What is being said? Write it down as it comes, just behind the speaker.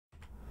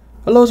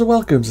Hello and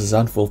welcome, this is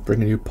Antwolf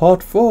bringing you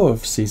part 4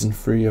 of Season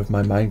 3 of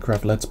my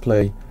Minecraft Let's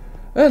Play.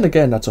 And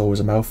again, that's always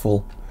a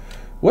mouthful.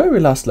 Where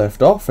we last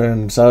left off,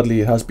 and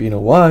sadly it has been a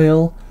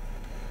while,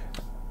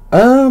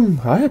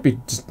 I had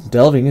been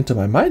delving into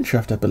my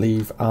mineshaft, I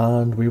believe,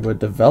 and we were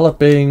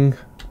developing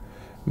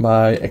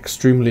my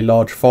extremely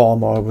large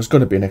farm, or it was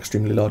going to be an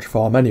extremely large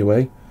farm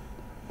anyway,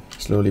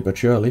 slowly but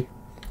surely.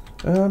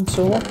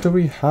 So what do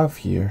we have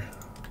here?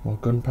 More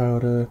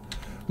gunpowder.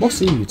 More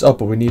seeds. Oh,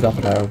 but we need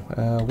that now.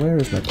 Where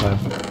is my plan?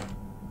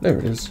 There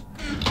it is.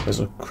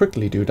 Let's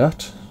quickly do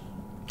that.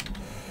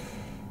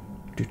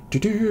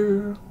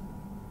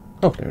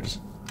 Oh, there it is.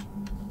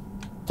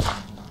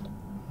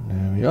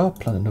 There we are.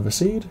 Plant another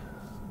seed.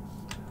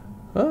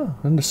 Oh,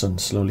 and the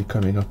sun's slowly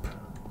coming up.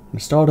 The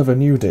start of a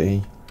new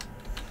day.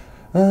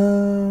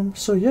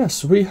 So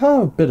yes, we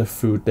have a bit of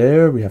food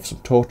there. We have some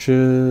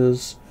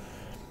torches.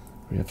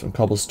 We have some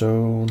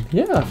cobblestone.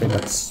 Yeah, I think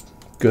that's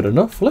good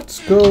enough. Let's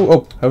go.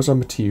 Oh, how's our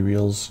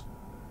materials?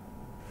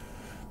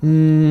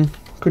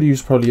 Could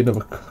use probably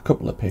another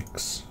couple of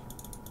picks.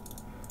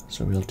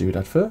 So we'll do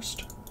that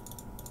first.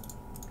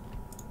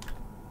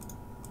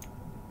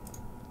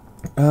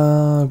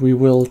 We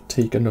will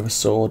take another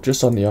sword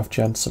just on the off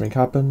chance something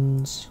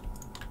happens.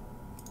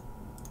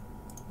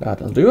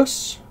 That'll do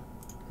us.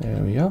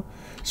 There we are.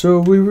 So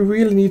we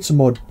really need some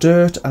more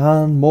dirt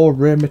and more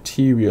rare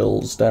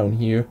materials down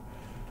here.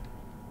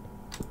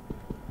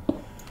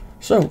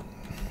 So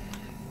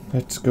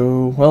let's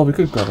go. Well, we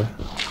could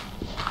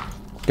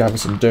gather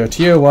some dirt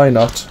here. Why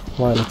not?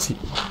 Why, let's see.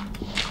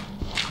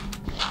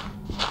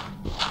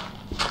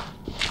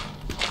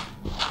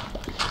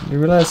 You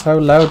realise how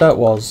loud that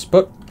was,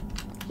 but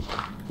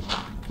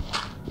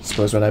I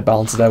suppose when I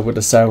balance it out with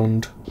the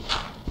sound,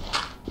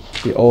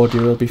 the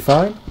audio will be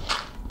fine.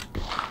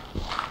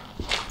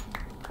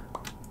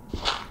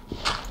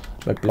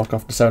 Might block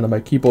off the sound of my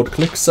keyboard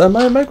clicks and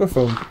my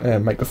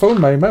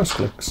my mouse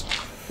clicks.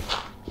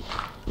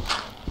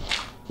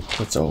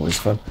 It's always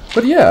fun.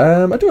 But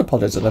yeah, I do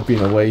apologise that I've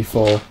been away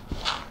for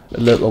a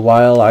little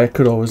while. I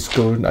could always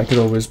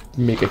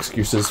make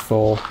excuses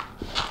for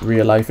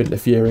real life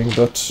interfering,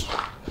 but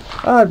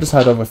I've just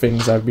had other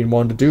things I've been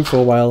wanting to do for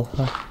a while.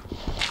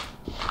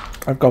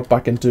 I've got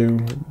back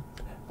into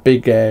a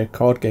big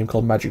card game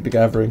called Magic the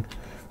Gathering,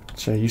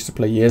 which I used to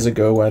play years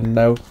ago, and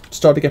now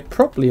started to get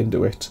properly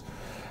into it.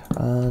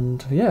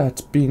 And yeah,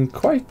 it's been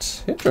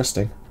quite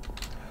interesting.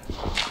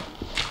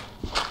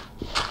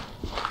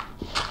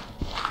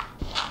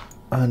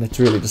 And it's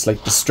really just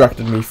like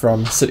distracted me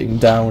from sitting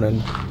down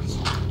and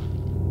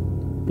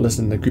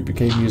listening to creepy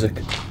cave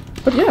music.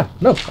 But yeah,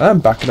 no, I'm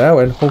back now,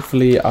 and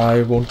hopefully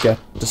I won't get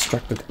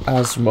distracted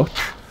as much,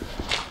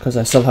 because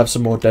I still have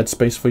some more dead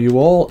space for you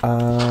all.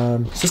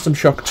 System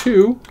Shock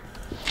 2,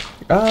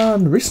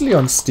 and recently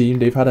on Steam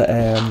they've had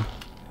a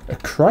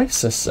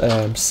Crisis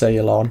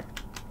sale on.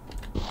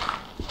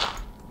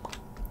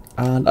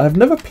 And I've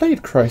never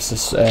played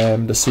Crisis,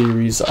 the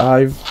series.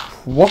 I've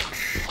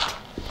watched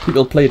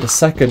people play the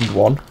second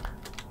one.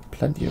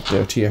 Plenty of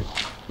dirt here.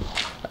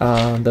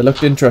 And they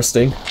looked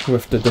interesting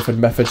with the different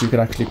methods you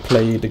can actually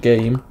play the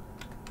game.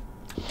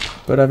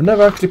 But I've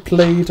never actually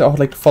played or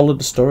like followed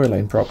the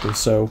storyline properly,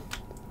 so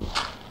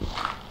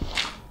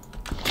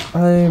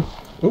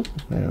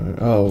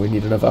we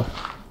need another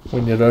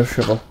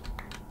shovel.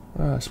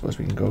 I suppose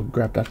we can go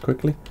grab that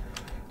quickly.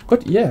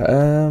 But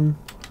yeah,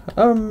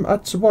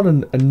 that's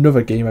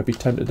another game I'd be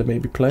tempted to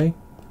maybe play.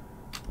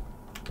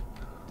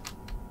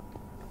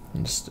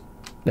 And just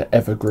the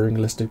ever-growing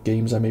list of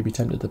games I may be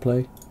tempted to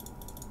play.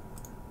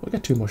 We'll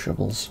get 2 more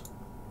shovels.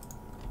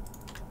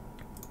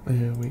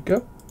 There we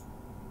go.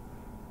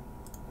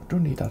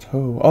 Don't need that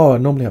hoe. Oh, I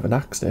normally have an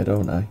axe there,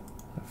 don't I?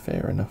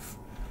 Fair enough.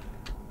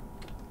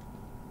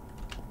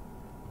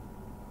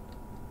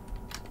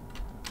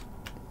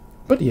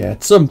 But yeah,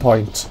 at some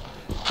point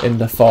in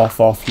the far,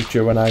 far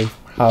future, when I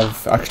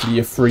have actually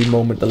a free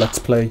moment to let's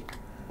play,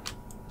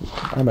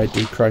 I might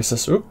do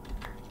Crisis.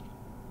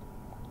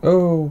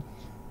 Oh,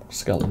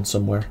 skeleton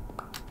somewhere.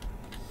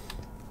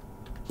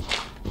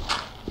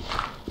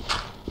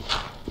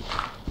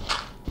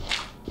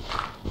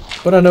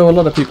 But I know a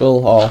lot of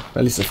people, or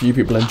at least a few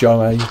people,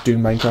 enjoy doing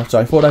Minecraft, so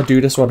I thought I'd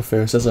do this one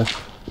first as a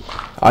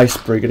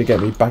icebreaker to get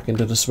me back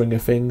into the swing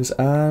of things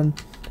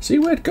and see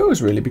where it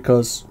goes, really,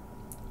 because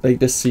like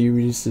this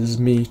series is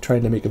me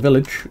trying to make a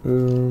village.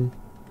 I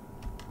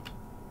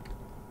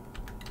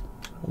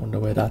wonder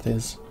where that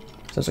is.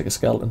 Sounds like a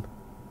skeleton.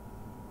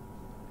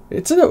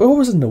 It's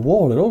always in the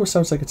wall. It always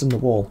sounds like it's in the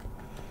wall.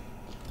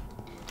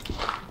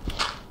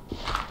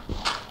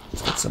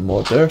 Let's get some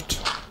more dirt.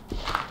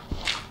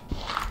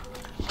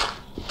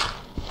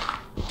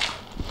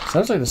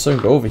 Sounds like there's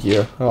something over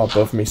here. Oh,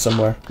 above me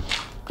somewhere.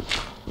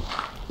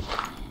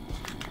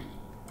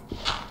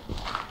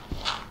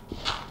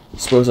 I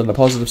suppose on the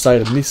positive side,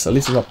 at least I'm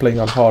not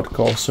playing on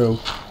hardcore, so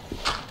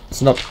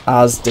it's not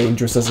as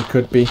dangerous as it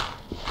could be.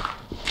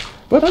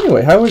 But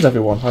anyway, how is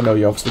everyone? I know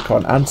you obviously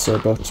can't answer,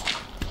 but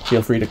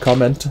feel free to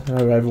comment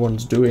how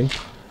everyone's doing.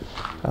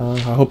 I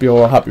hope you're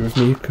all happy with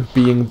me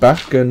being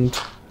back and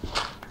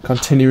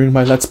continuing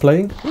my Let's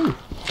Playing. Ooh,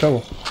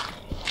 cool.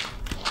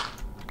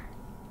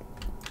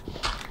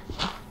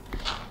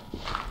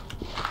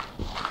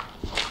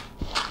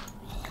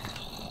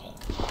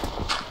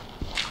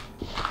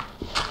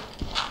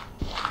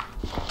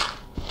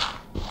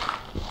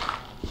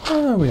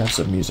 We have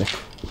some music.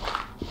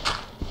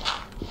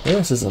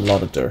 This is a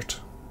lot of dirt,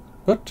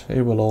 but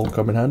it will all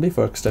come in handy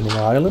for extending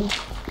our island.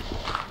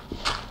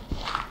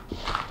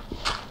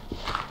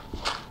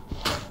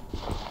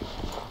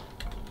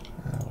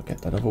 We'll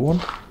get that other one.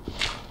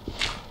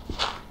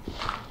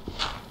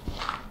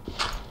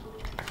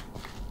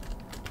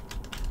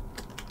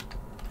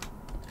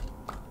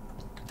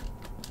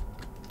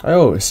 I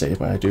always say,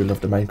 but I do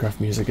love the Minecraft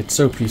music. It's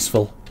so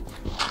peaceful.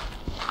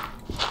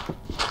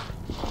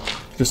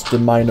 Just to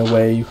mine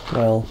away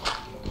while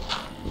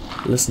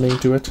listening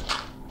to it.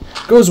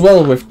 Goes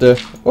well with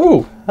the...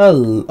 Oh,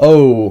 hello.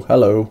 Oh,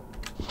 hello.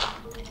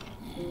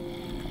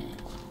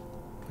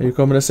 Are you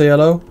coming to say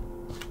hello?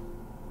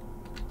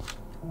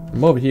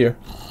 I'm over here.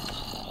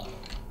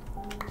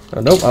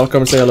 Oh, nope, I'll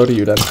come and say hello to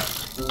you then.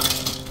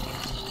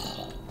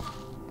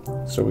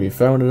 So we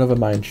found another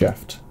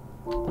mineshaft.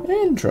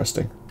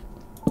 Interesting.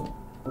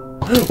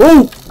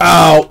 Oh!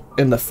 Ow!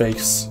 In the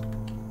face.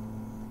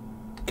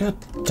 God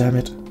damn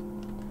it.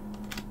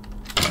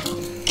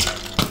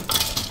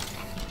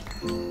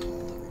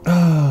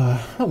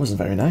 That wasn't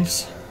very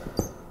nice.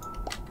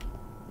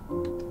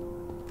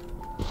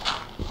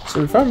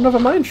 So we found another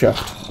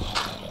mineshaft.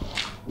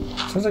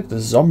 Sounds like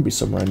there's a zombie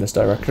somewhere in this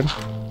direction.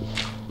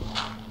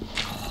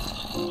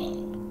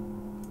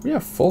 We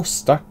have 4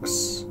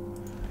 stacks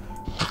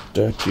of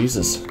dirt.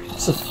 Jesus.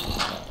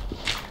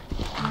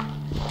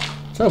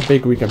 That's how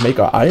big we can make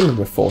our island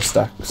with 4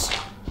 stacks.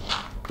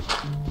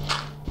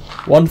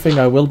 One thing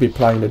I will be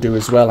planning to do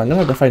as well, I'm going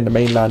to have to find the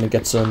mainland and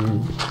get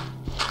some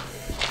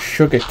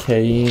sugar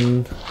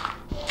cane.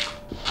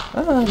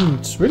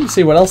 And really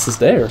see what else is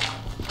there.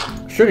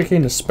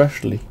 Sugarcane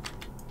especially.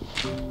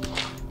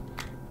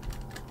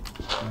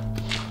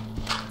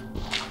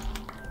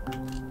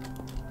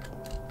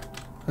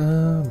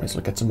 Might as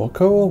well get some more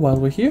coal while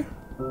we're here.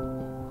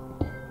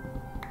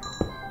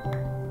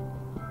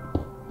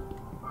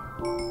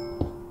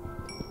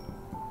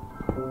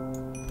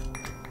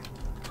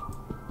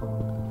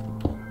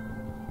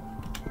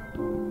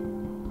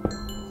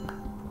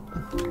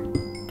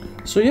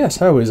 So yes,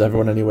 how is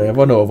everyone anyway? I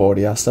know I've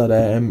already asked that.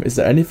 Is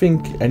there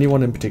anything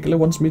anyone in particular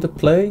wants me to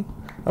play?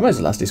 I might as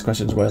well ask these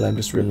questions while I'm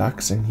just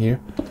relaxing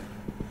here.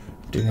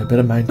 Doing a bit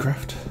of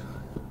Minecraft.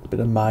 A bit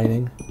of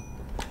mining.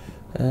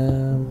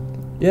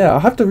 Yeah,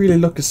 I'll have to really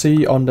look to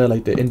see on the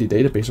the indie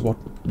database what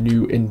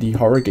new indie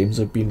horror games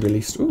have been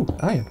released. Ooh,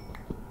 iron.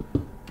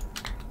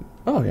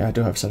 Oh yeah, I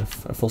do have a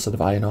full set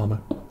of iron armor.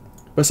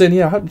 But saying,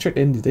 yeah, I have to check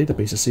the indie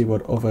database to see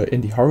what other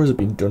indie horrors have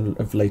been done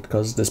of late,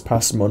 because this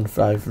past month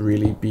I've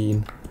really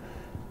been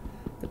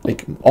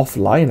like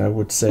offline, I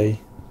would say.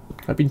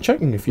 I've been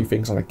checking a few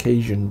things on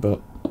occasion, but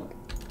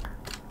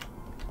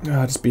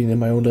I've just been in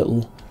my own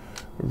little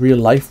real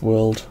life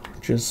world,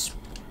 which is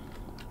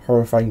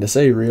horrifying to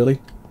say,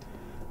 really.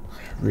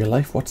 Real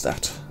life? What's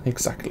that?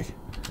 Exactly.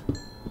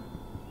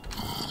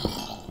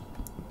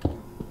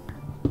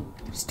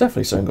 There's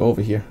definitely something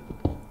over here.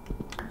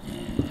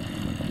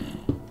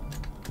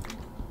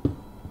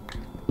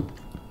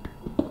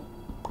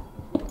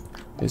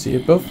 Is he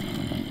above?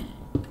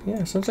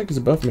 Yeah, sounds like he's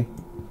above me.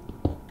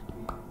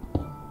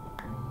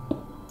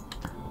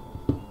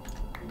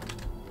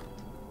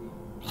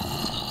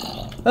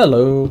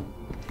 Hello.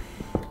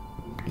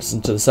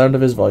 Listen to the sound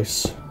of his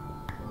voice.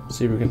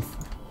 See if we can...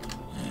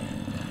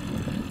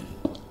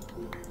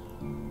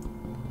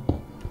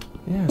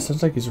 Yeah,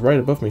 sounds like he's right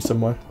above me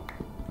somewhere.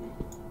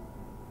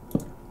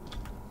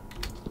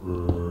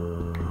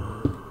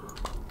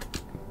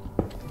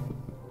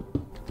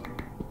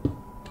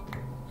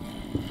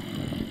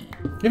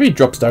 If he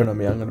drops down on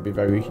me, I'm going to be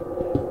very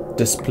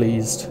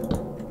displeased.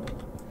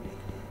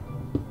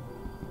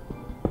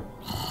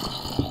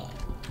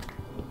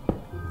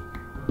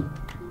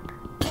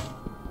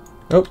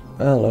 Oh,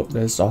 hello,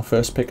 there's our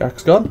first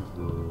pickaxe gone.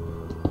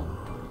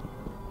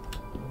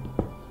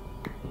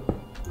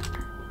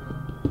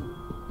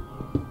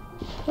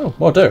 Oh,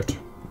 more dirt.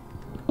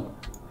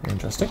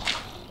 Interesting.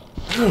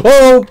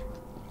 Oh!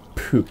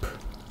 Poop.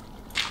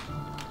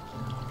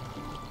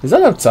 Is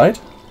that outside?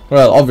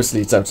 Well,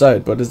 obviously it's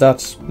outside, but is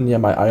that near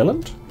my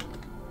island?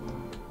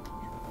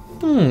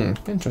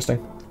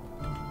 Interesting.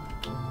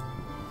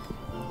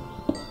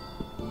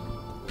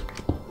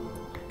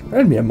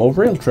 There'd be a more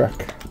rail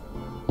track.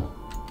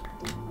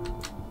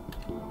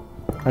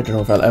 I don't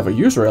know if I'll ever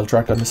use rail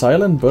track on this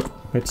island, but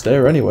it's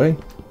there anyway.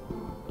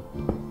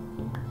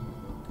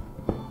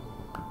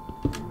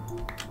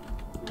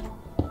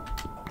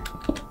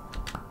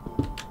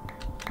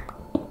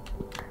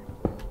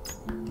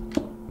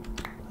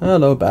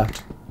 Hello,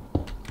 bat.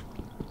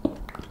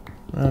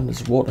 And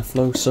there's water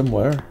flow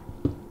somewhere.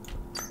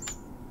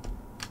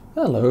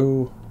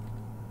 Hello.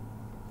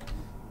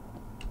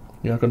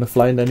 You're not going to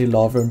fly into any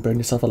lava and burn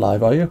yourself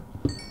alive, are you?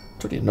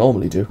 That's what you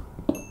normally do.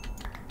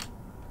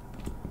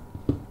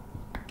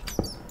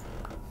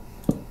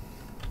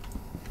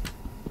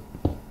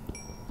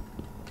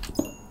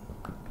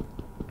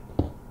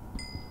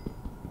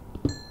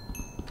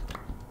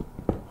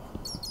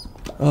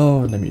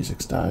 Oh, and the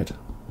music's died.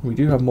 We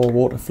do have more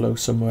water flow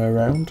somewhere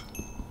around.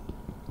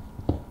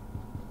 I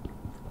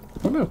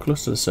wonder how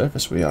close to the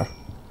surface we are.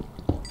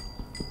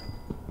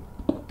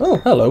 Oh,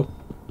 hello.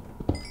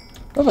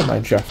 Another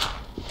mineshaft.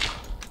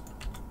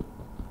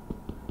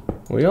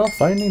 We are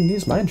finding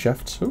these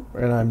mineshafts. Oh,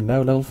 and I'm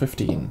now level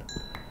 15.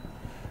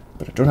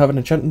 But I don't have an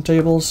enchanting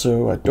table,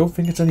 so I don't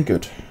think it's any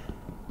good.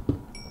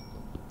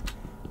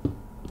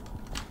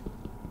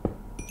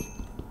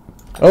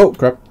 Oh,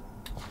 crap.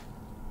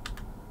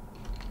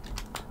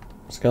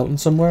 Skeleton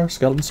somewhere?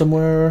 Skeleton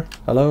somewhere?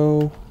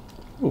 Hello?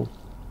 Ooh.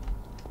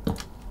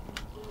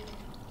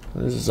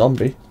 There's a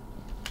zombie.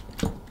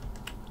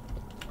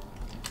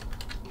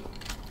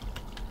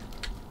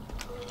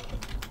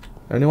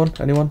 Anyone?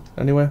 Anyone?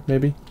 Anywhere?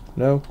 Maybe?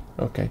 No?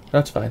 Okay,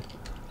 that's fine.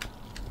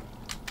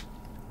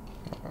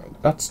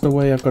 That's the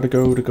way I've got to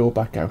go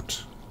back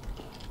out.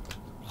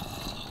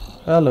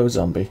 Hello,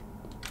 zombie.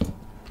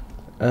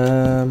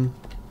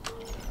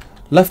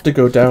 Left to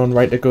go down,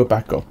 right to go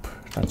back up.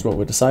 That's what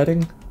we're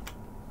deciding.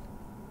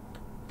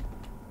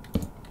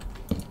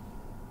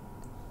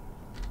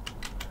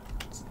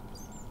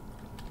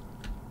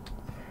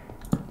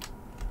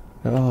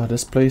 Oh,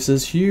 this place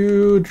is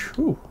huge.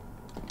 Ooh.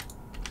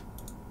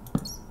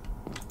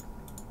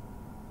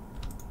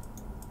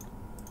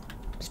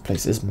 This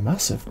place is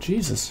massive.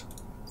 Jesus.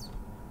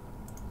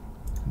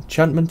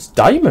 Enchantments.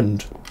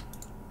 Diamond.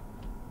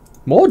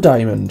 More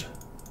diamond.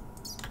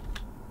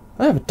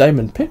 I have a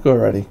diamond pick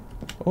already.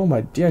 Oh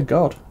my dear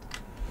God.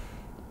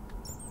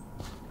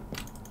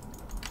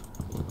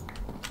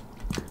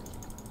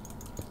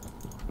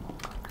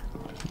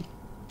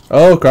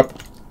 Oh crap.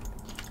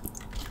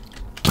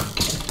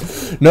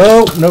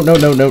 No, no, no,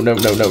 no, no, no,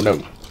 no, no,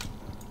 no.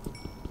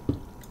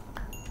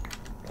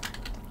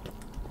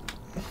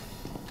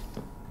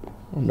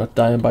 I'm not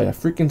dying by a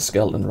freaking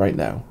skeleton right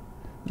now.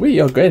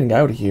 We are getting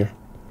out of here.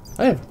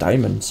 I have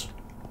diamonds.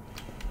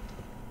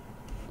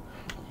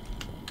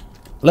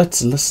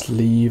 Let's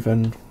leave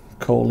and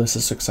call this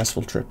a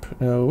successful trip.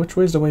 Now, which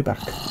way is the way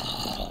back?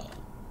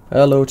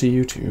 Hello to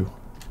you too.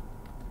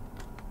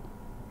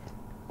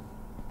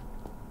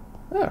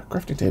 Ah,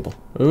 crafting table.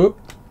 Oh,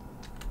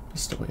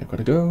 this is the way I've got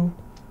to go.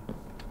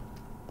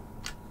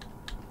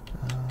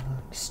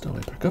 This is the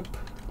way back up.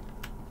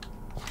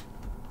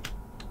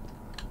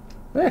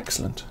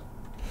 Excellent.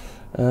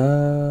 Bit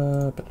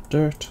of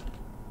dirt.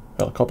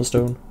 Well,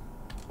 cobblestone.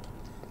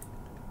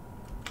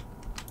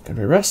 Can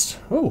we rest?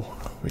 Oh,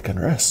 we can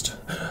rest.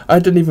 I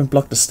didn't even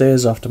block the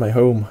stairs off to my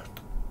home.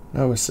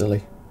 That was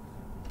silly.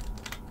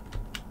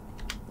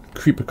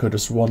 Creeper could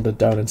have just wandered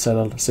down and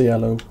said, say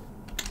hello.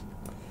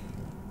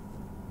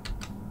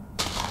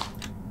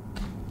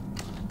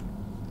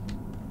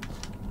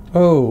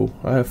 Oh,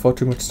 I have far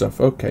too much stuff.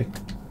 Okay.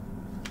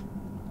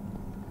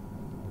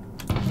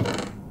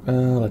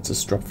 Let's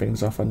just drop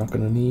things off I'm not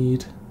going to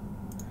need.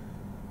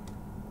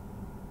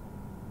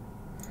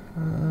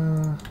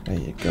 There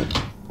you go.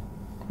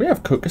 We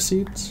have coca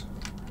seeds.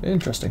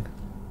 Interesting.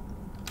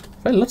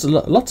 Find lots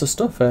of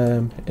stuff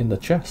in the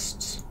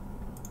chests.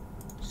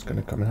 It's going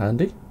to come in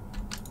handy.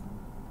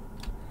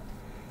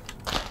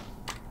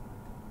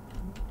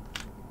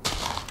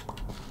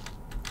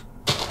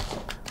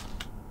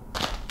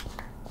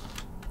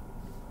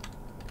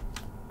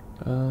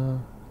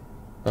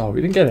 Oh,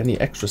 we didn't get any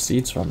extra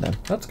seeds from them.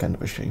 That's kind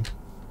of a shame.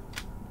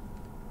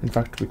 In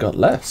fact, we got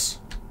less.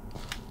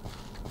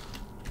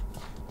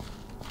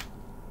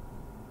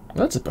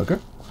 That's a bugger.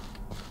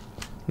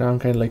 Now I'm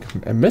kind of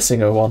like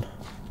missing a one.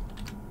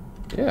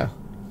 Yeah.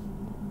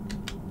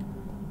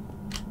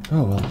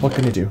 Oh well, what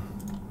can you do?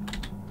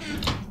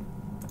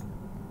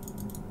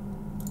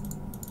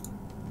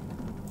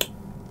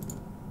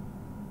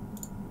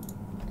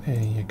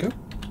 There you go.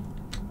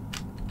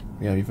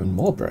 We have even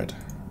more bread.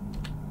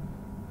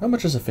 How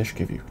much does a fish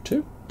give you?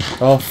 2?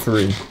 Oh,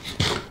 3.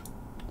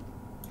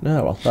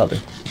 No, well, that'll do.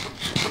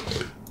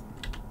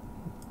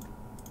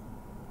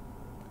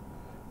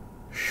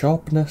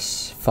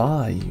 Sharpness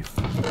 5.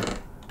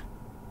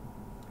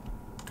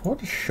 What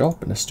does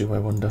sharpness do, I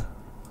wonder?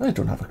 I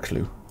don't have a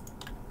clue.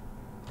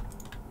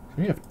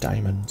 We have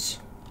diamonds.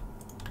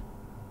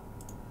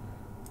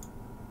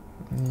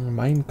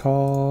 Mine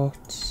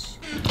carts.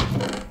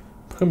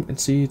 Pumpkin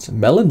seeds.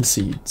 Melon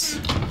seeds.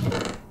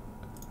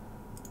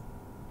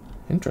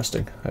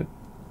 Interesting.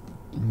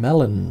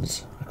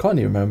 Melons. I can't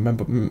even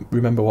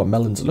remember what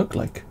melons look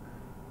like.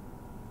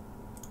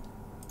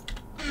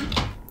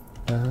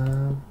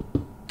 Can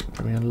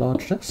we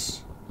enlarge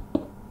this?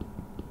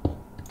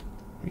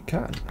 We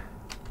can.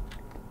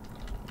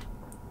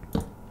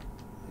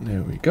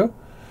 There we go.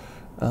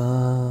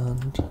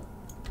 And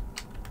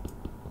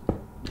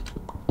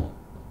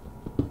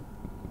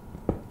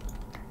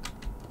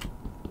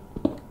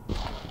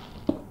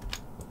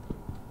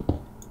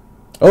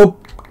oh,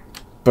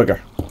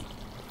 bugger.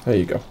 There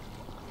you go.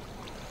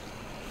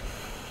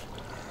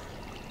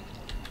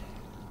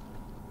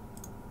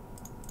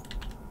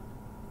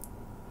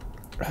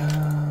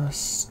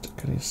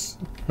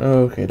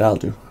 Okay, that'll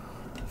do.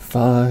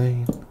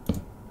 Fine.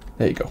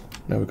 There you go.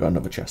 Now we've got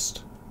another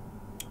chest.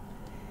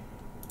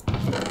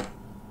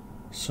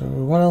 So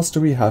what else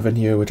do we have in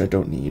here which I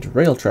don't need?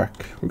 Rail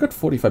track. We've got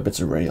 45 bits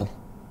of rail.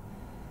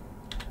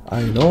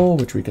 Iron ore,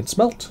 which we can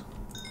smelt.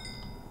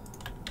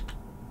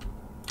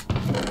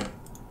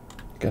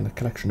 Again, a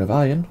collection of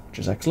iron, which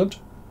is excellent.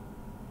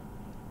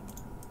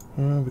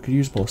 We could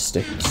use more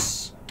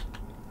sticks.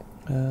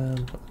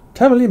 10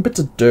 million bits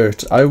of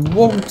dirt. I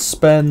won't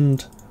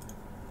spend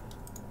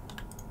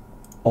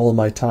all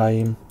my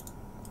time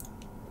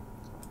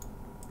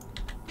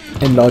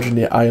enlarging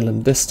the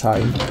island this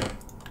time,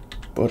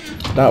 but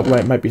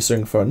that might be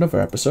something for another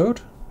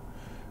episode.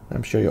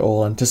 I'm sure you're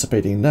all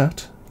anticipating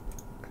that.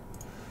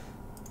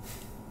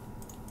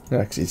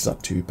 Actually, it's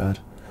not too bad.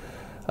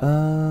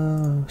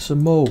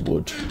 Some more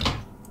wood.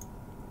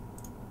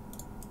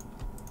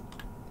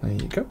 There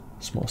you go.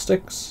 Some more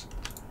sticks.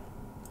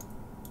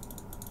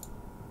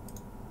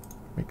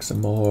 Make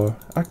some more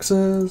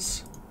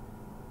axes.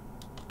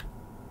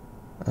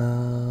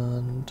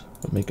 And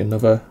we'll make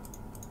another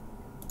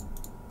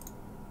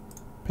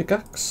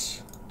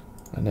pickaxe.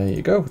 And there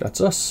you go. That's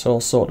us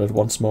all sorted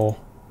once more.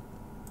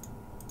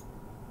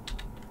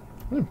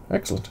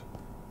 Excellent.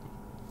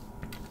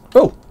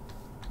 Oh!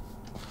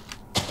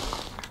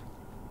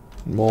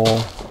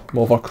 More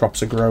of our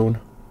crops are grown.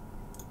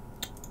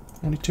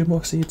 Only 2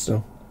 more seeds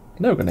though.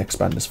 Now we're going to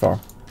expand this farm.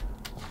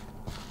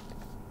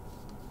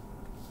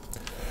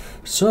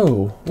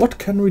 So, what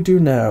can we do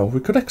now? We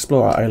could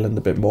explore our island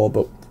a bit more,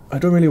 but I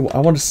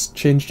want to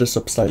change this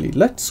up slightly.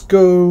 Let's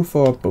go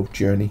for a boat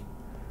journey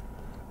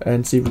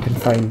and see if we can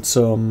find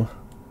some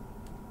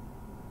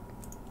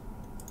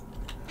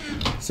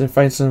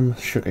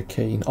sugar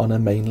cane on a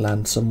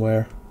mainland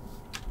somewhere.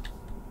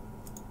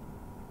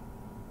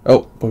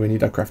 Oh, but we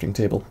need our crafting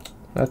table.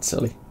 That's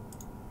silly.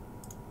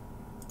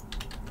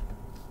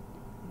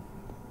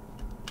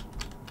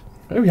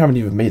 We haven't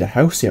even made a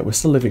house yet. We're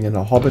still living in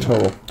a hobbit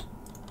hole.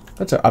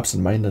 That's how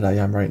absent-minded I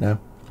am right now.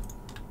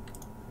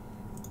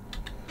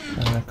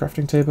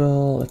 Crafting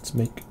table. Let's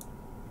make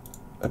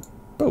a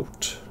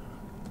boat.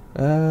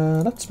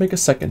 Let's make a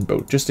second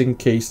boat, just in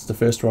case the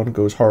first one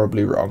goes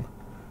horribly wrong.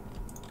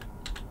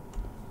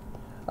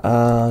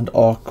 And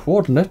our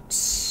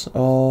coordinates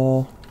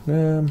are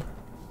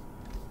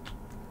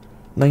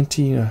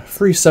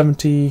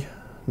 370,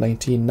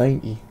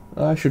 1990.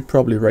 I should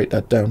probably write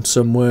that down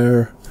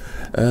somewhere.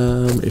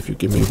 If you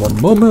give me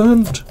one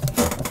moment.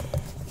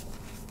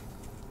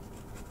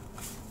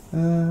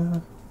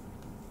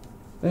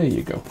 There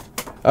you go.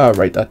 I'll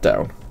write that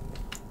down.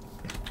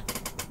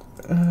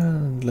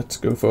 And let's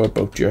go for a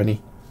boat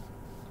journey.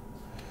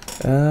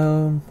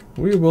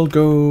 We will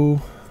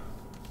go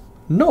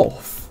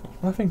north.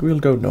 I think we'll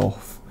go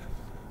north.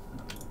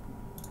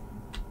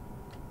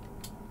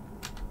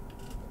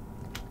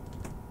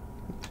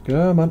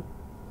 Come on.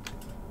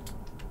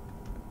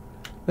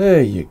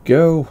 There you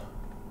go.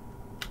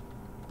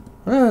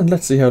 And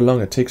let's see how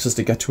long it takes us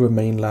to get to a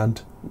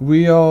mainland.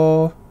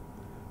 We're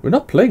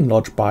not playing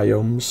large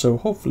biomes, so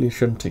hopefully it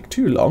shouldn't take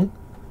too long.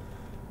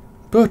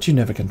 But you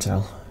never can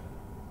tell.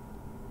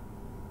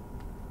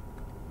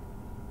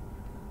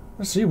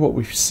 Let's see what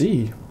we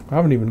see. I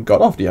haven't even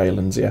got off the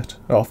islands yet,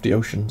 off the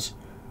oceans.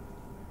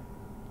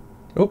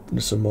 Oh,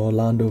 there's some more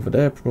land over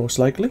there, most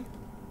likely.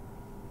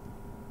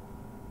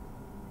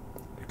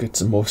 Get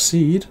some more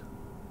seed.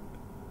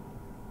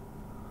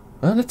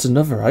 And it's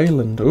another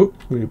island. Oh,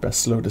 we best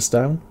slow this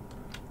down.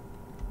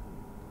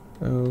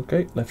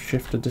 Okay, left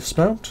shift to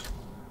dismount.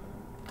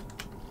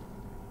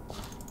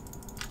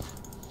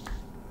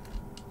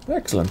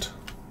 Excellent.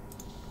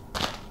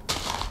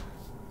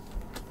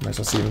 Might as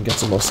well see if we can get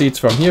some more seeds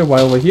from here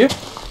while we're here.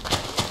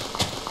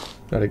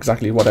 Not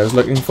exactly what I was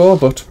looking for,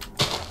 but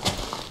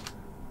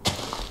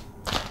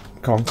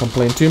can't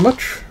complain too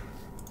much.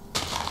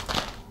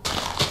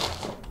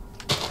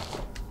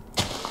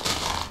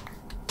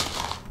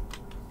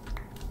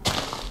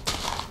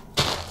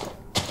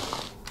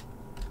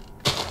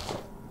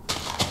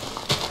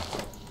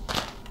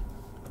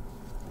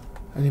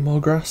 Any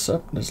more grass?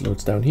 Up, there's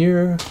loads down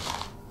here.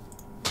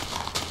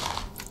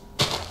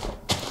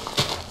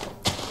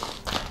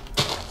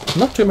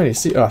 Not too many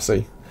seeds. Oh, I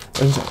see.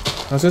 I was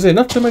going to say,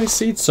 not too many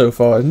seeds so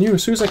far. I knew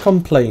as soon as I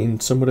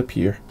complained, some would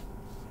appear.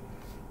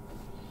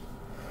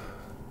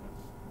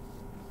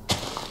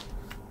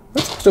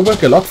 That seems to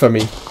work a lot for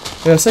me.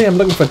 Yeah, say I'm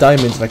looking for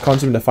diamonds and I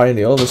can't seem to find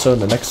any. All of a sudden,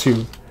 the next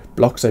few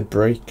blocks I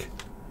break,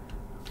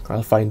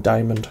 I'll find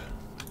diamond.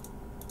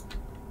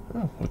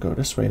 Oh, we'll go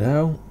this way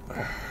now.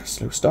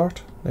 Slow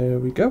start. There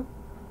we go.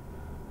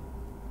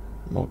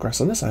 More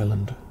grass on this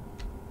island.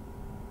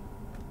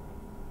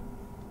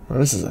 Oh,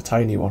 this is a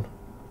tiny one.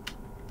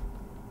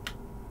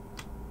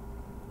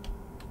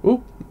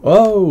 Ooh.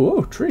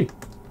 Oh, tree.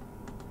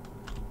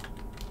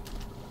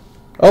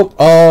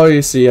 Oh,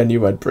 you see, I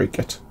knew I'd break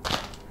it.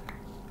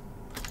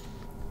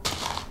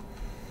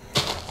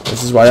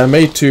 This is why I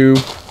made 2,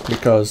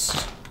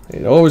 because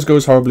it always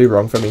goes horribly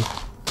wrong for me.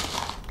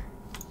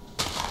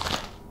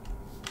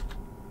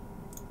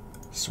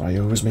 That's why I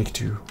always make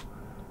 2.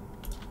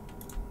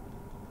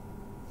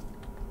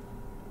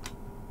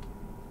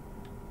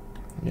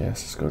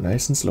 Yes, let's go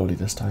nice and slowly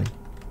this time.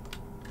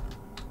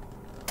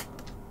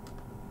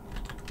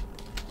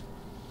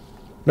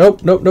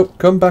 Nope, nope, nope.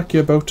 Come back,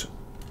 your boat.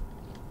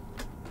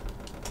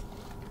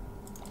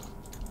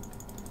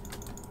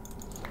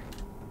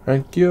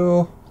 Thank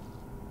you.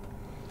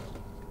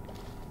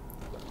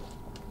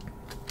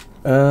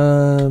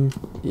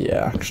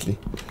 Yeah, actually,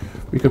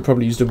 we could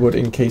probably use the wood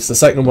in case the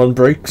second one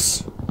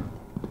breaks.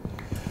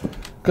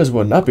 Because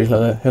wouldn't that be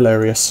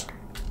hilarious?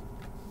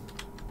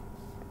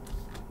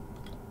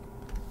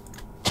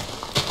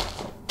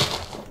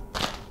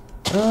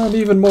 And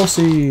even more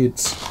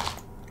seeds.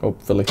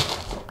 Hopefully.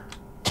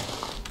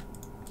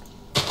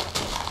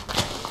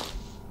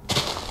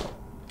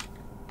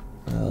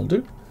 That'll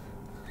do.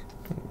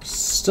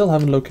 Still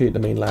haven't located the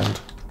mainland.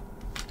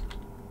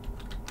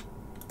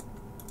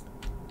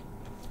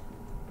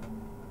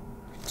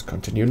 Let's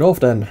continue north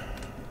then.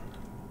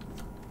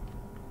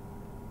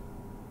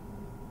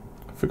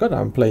 I forgot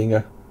I'm playing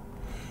a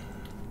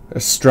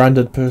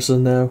stranded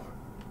person now.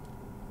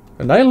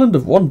 An island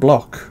of one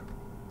block.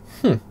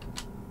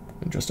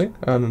 Interesting.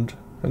 And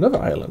another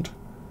island.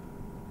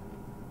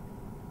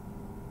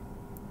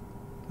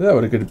 That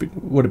would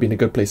have been a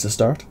good place to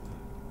start.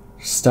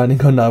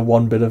 Standing on that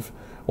one bit of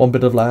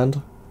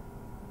land.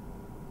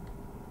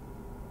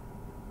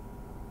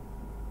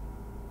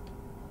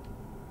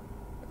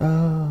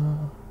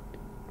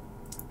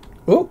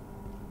 Oh,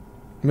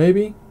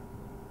 maybe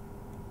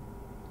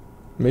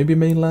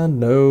mainland.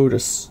 No,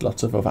 just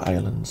lots of other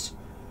islands.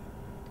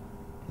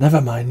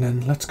 Never mind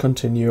then. Let's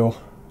continue.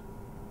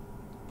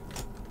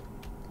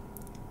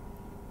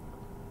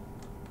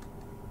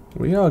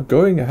 We are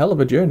going a hell of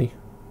a journey.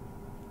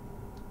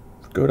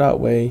 Go that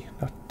way.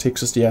 That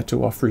takes us to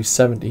our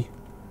 370.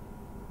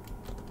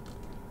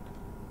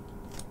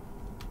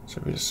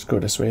 So we just go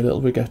this way a little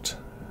bit. Get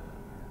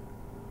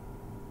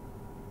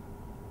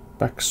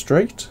back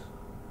straight.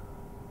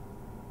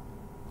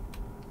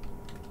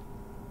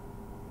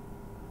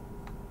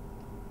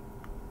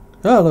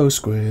 Hello,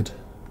 squid.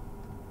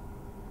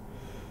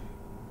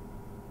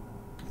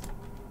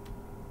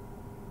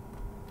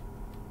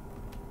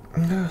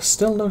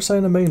 Still no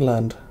sign of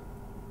mainland.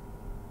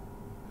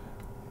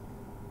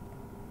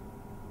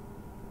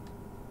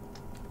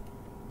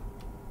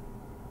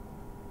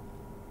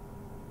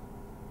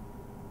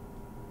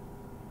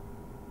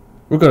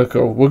 We're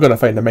gonna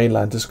find the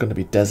mainland. It's gonna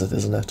be desert,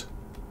 isn't it?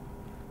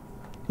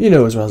 You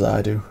know as well as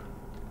I do.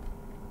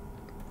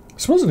 I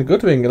suppose it's a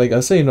good thing, like I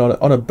was saying,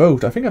 on a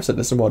boat. I think I've said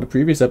this in one of the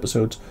previous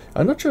episodes.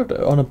 I'm not sure if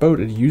on a boat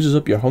it uses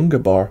up your hunger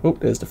bar. Oh,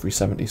 there's the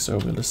 370, so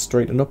we'll just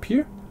straighten up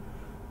here.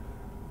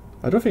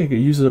 I don't think it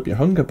uses up your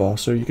hunger bar,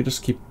 so you could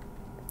just keep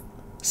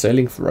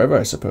sailing forever,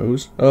 I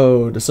suppose.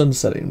 Oh, the sun's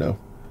setting though.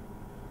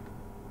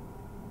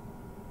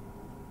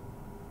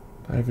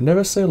 I've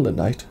never sailed at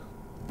night.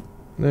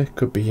 It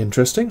could be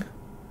interesting.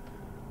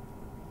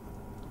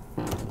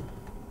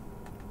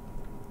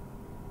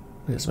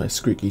 There's my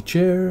squeaky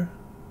chair.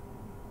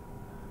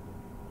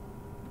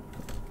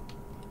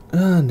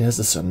 And there's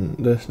the sun,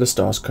 the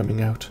stars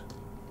coming out.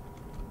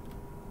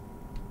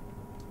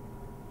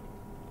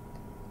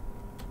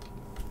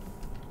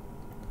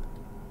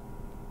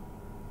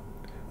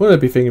 Wouldn't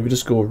it be thinking if we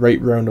just go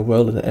right round the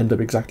world and end up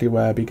exactly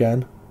where I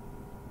began?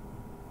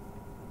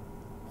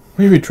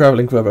 We've been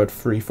travelling for about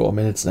 3-4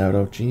 minutes now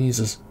though,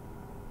 Jesus.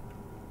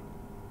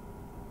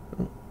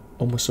 Oh,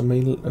 almost a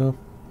mainland, oh,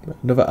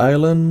 another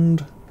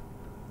island.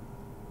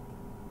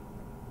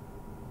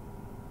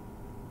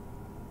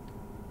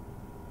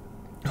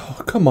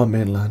 Oh, come on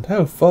mainland,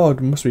 how far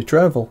must we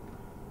travel?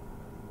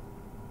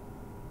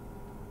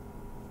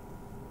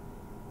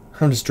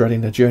 I'm just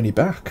dreading the journey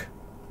back.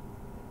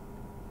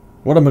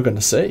 What am I going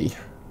to say?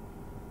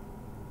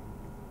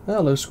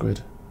 Hello,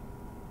 squid.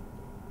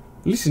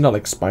 At least you're not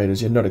like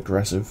spiders, you're not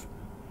aggressive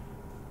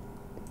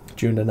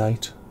during the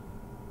night.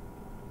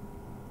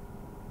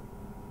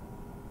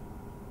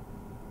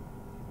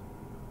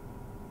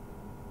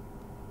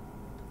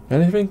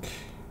 Anything?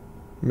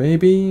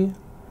 Maybe?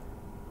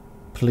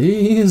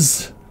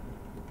 Please?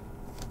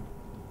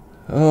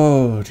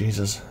 Oh,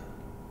 Jesus.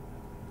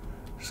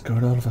 It's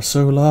going on for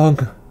so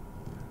long.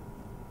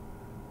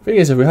 Thing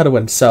is, if we had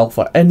went south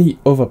or any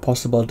other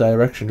possible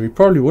direction, we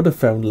probably would have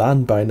found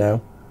land by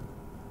now.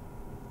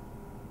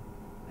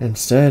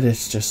 Instead,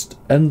 it's just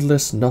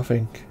endless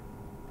nothing.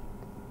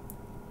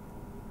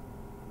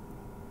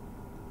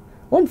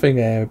 One thing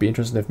would be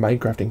interesting if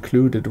Minecraft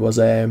included was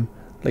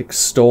like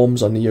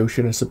storms on the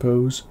ocean, I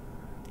suppose.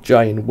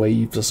 Giant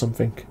waves or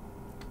something.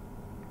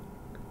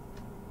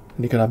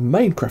 And you could have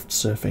Minecraft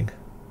surfing.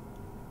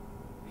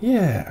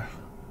 Yeah.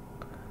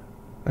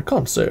 I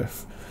can't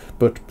surf,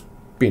 but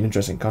be an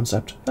interesting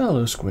concept.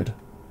 Hello, squid.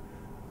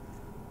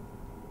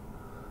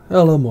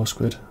 Hello, more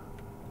squid.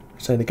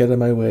 Trying to get in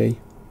my way.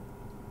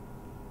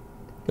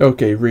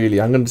 Okay, really,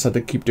 I'm going to just have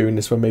to keep doing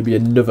this for maybe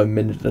another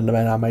minute and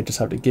then I might just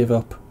have to give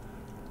up.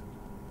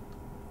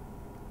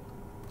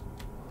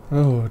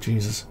 Oh,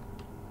 Jesus.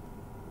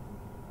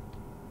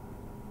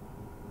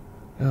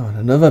 Oh, and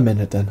another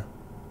minute then.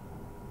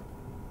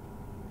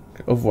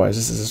 Otherwise,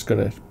 this is just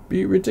going to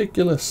be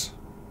ridiculous.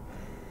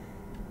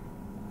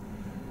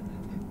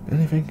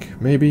 Anything?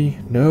 Maybe?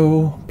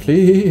 No?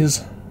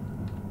 Please?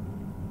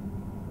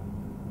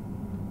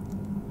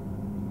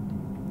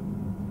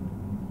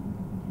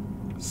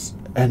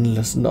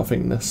 endless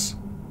nothingness.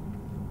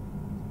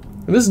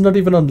 And this is not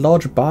even on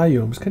large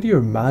biomes. Can you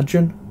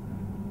imagine?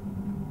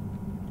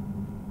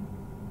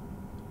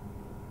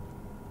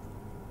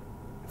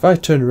 If I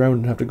turn around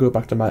and have to go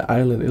back to my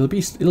island,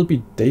 it'll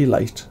be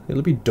daylight.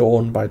 It'll be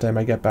dawn by the time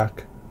I get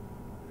back.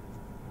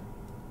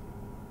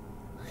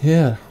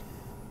 Yeah.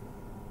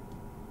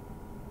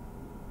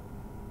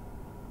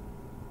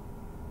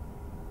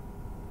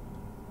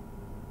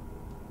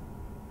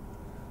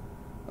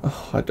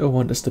 Oh, I don't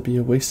want this to be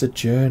a wasted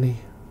journey.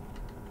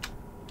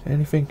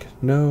 Anything?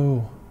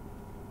 No.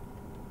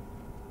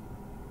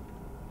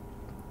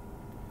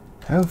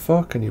 How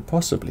far can you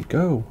possibly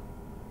go?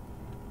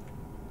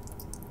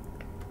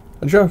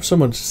 I'm sure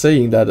someone's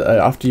saying that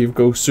after you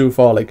go so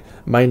far, like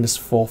minus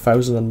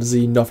 4,000 on the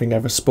Z, nothing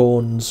ever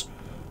spawns.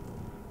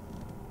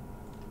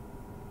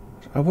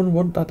 I wouldn't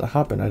want that to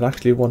happen. I'd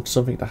actually want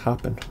something to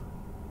happen.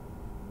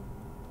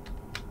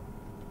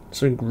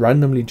 Something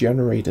randomly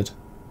generated.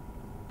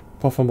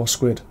 Apart from more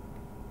squid.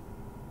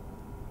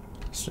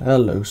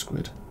 Hello,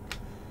 squid.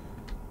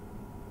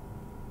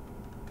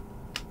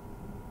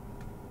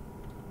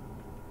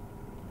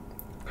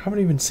 I haven't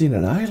even seen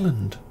an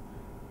island.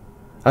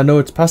 I know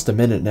it's past a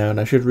minute now and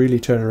I should really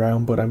turn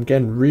around, but I'm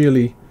getting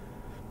really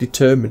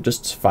determined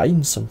just to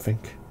find something.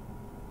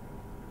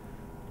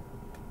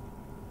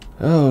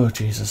 Oh,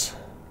 Jesus.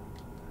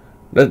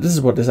 This is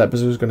what this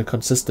episode is going to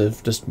consist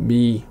of. Just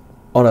me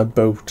on a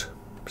boat,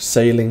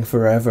 sailing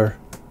forever.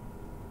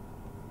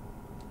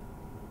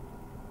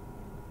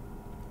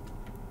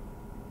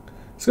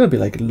 It's going to be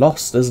like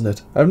Lost, isn't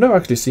it? I've never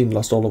actually seen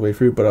Lost all the way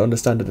through, but I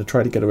understand that they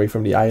try to get away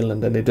from the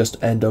island and they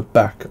just end up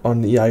back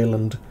on the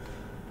island.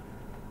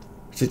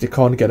 So they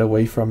can't get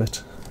away from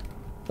it.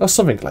 Or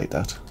something like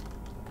that.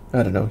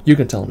 I don't know. You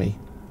can tell me.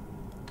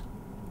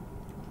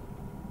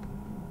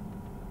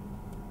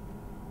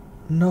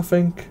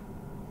 Nothing.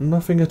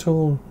 Nothing at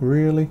all,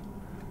 really.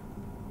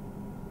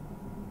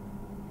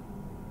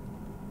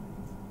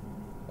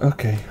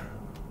 Okay.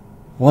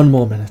 One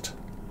more minute.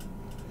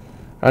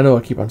 I know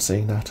I keep on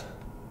saying that.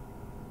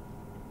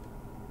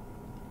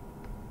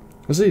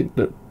 See,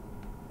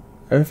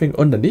 everything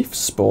underneath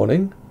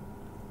spawning.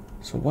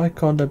 So why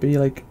can't there be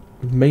like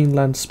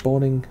mainland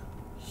spawning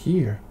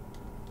here?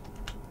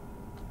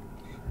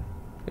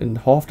 And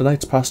half the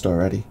night's passed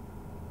already.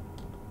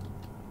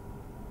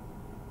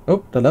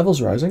 Oh, the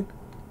level's rising.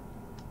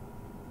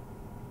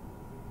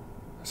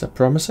 Is that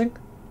promising?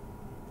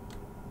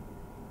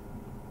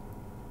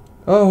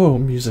 Oh,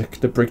 music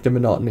to break the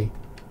monotony.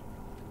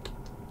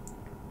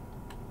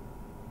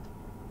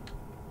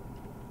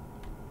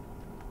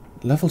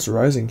 Levels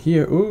rising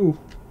here. Ooh.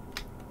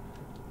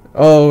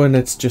 Oh, and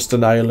it's just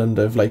an island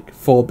of like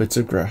 4 bits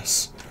of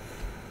grass.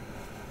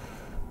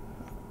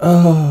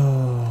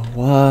 Oh,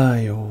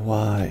 why? Oh,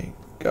 why?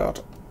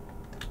 God.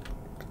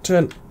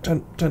 Turn.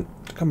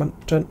 Come on,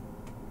 turn.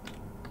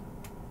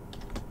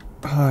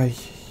 I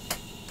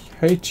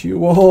hate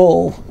you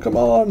all. Come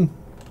on.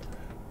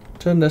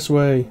 Turn this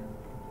way.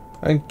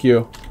 Thank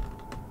you.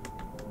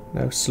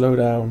 Now slow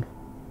down.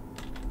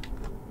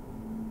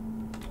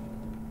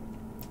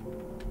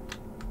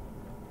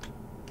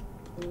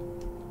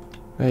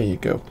 There you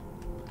go.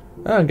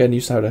 I'm getting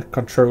used to how to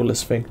control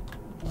this thing.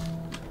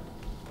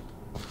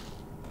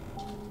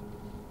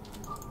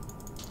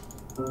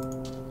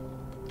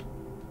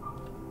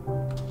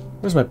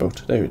 Where's my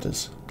boat? There it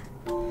is.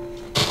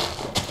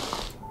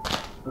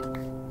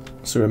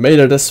 So we made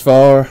it this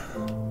far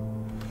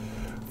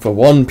for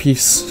 1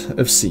 piece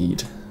of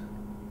seed.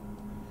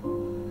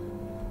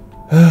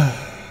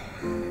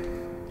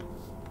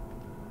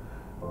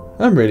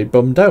 I'm really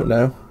bummed out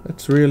now.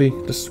 It's really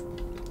just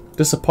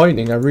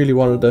disappointing. I really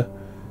wanted to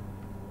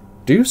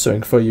do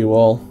something for you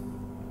all.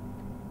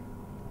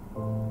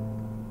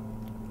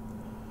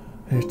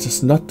 It's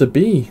just not to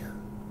be.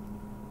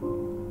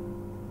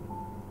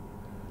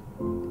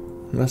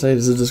 And I say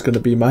this is just going to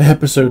be my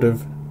episode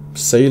of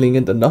sailing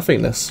into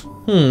nothingness.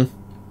 I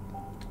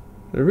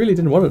really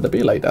didn't want it to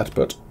be like that,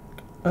 but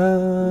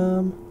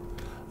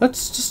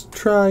let's just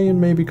try and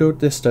maybe go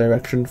this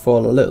direction for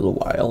a little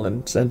while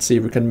and then see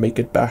if we can make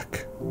it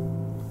back.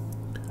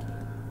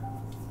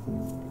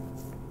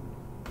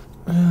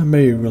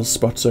 Maybe we'll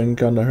spot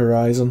something on the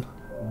horizon.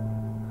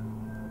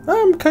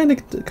 I'm kind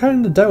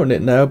of doubting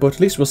it now, but at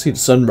least we'll see the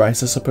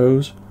sunrise, I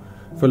suppose,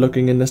 for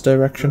looking in this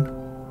direction.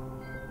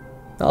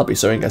 That'll be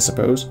something, I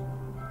suppose.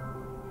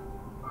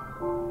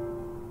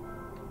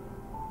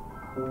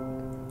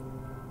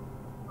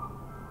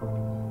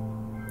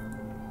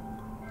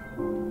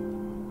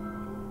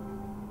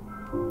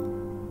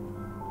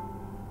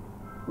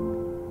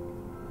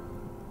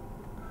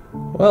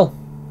 Well,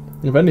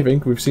 if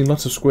anything, we've seen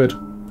lots of squid.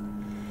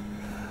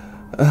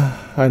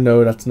 I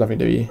know that's nothing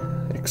to be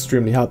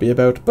extremely happy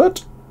about,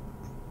 but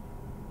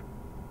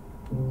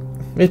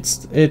it's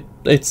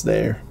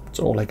there. It's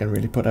all I can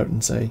really put out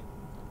and say.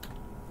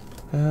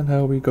 And how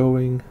are we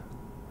going?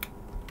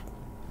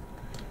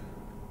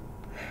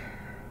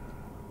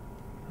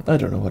 I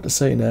don't know what to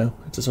say now.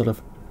 It's a sort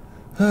of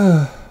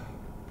that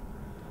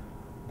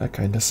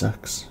kind of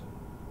sucks.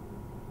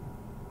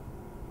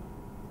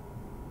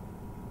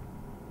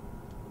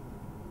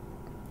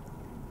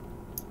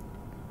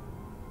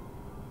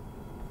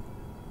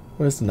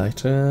 Where's the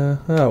night? Oh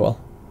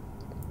well.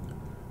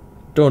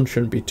 Dawn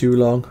shouldn't be too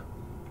long.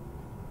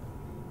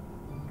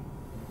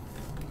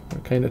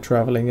 We're kind of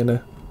travelling in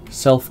a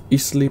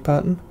southeasterly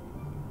pattern.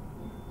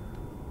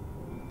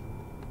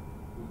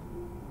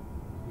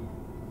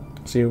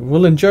 So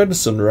we'll enjoy the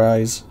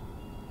sunrise,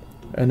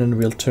 and then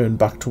we'll turn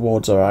back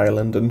towards our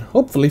island and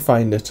hopefully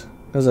find it,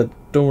 because I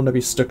don't want to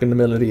be stuck in the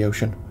middle of the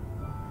ocean.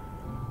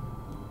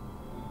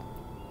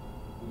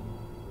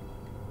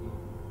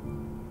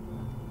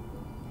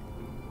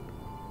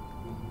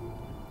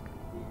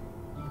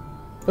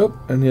 Oh,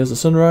 and here's the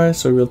sunrise,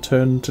 so we'll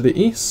turn to the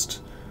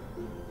east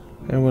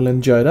and we'll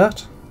enjoy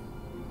that.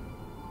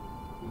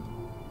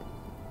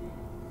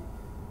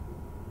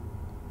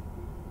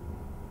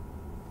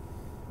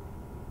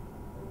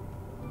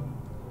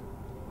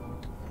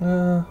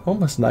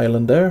 Almost an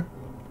island there.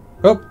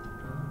 Oh,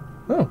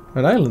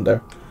 an island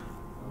there.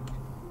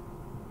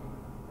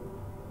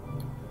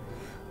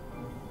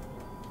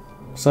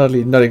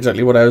 Sadly, not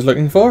exactly what I was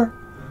looking for.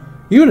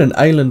 Even an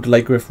island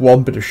like with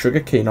one bit of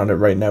sugarcane on it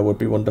right now would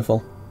be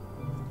wonderful.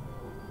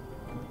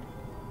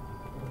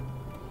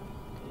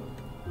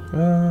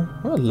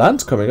 Well,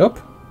 land's coming up.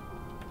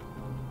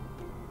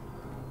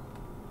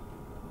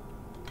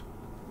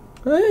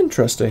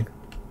 Interesting.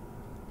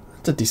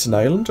 That's a decent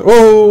island.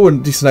 Oh,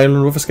 and a decent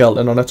island with a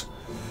skeleton on it.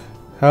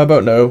 How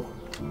about no?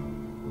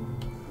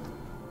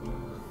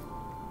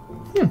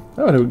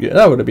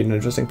 That would have been an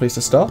interesting place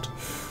to start.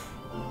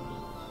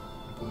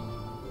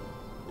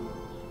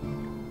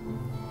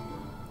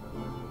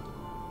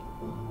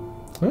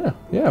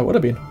 Yeah, it would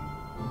have been.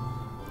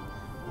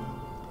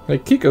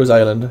 Like Kiko's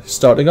Island,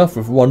 starting off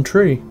with one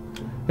tree.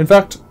 In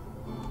fact,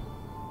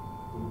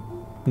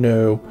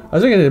 no. I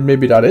was thinking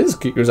maybe that is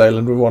Kiko's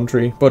Island with one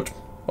tree, but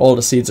all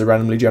the seeds are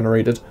randomly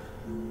generated.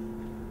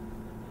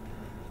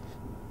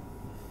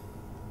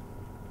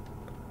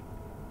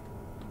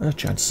 The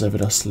chances of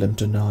it are slim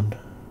to none.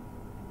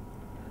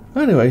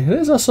 Anyway,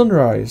 there's our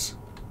sunrise.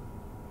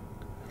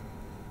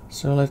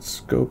 So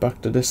let's go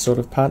back to this sort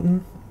of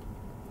pattern.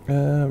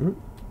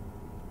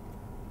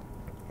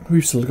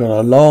 We've still got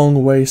a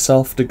long way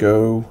south to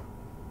go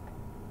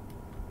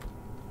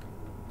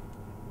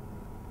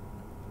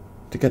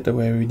to get to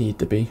where we need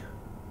to be.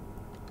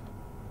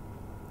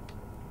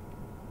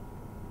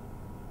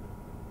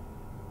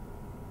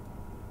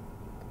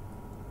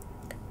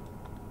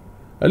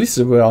 At least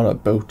we're on a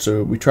boat,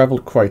 so we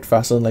travelled quite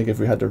fast, unlike if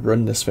we had to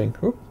run this thing.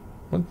 Oh,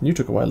 well, you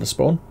took a while to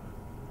spawn.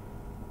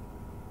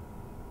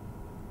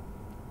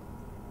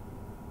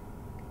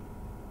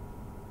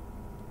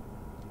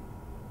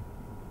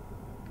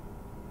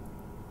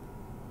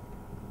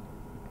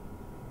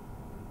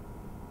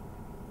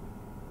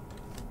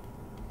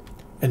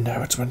 And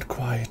now it's went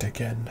quiet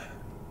again.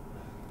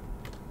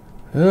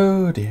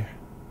 Oh dear.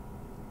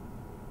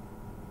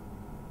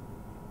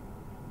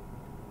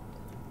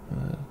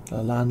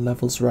 The land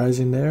level's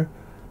rising there.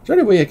 Is there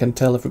any way I can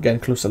tell if we're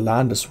getting close to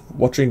land just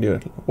watching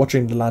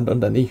the land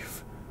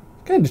underneath?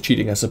 Kind of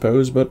cheating, I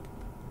suppose, but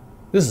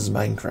this is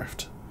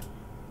Minecraft.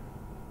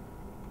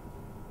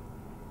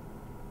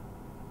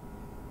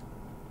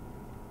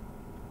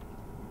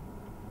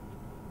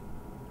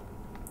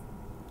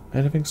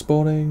 Anything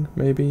spawning?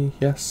 Maybe?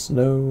 Yes?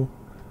 No?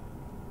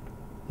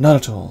 Not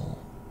at all.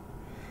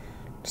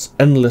 Just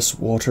endless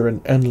water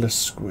and endless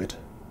squid.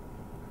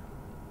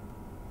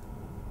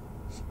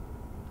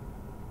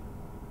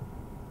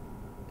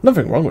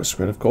 Nothing wrong with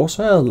squid, of course.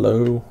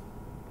 Hello.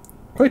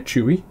 Quite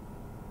chewy.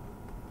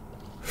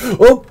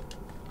 Oh!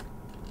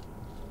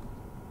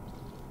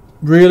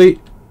 Really?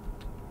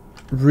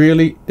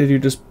 Really? Did you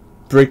just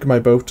break my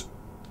boat?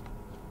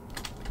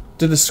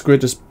 Did the squid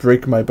just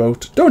break my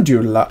boat? Don't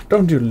you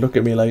look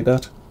at me like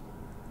that.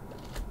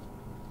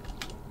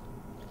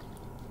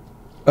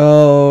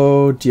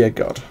 Oh dear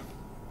God.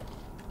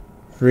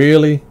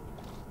 Really?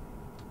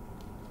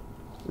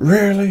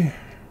 Really?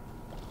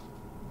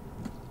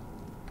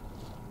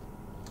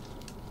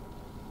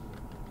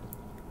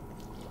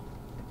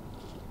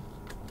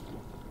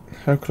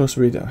 How close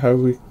are we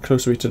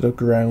to the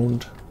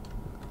ground?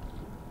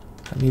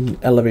 I need an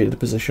elevated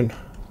position.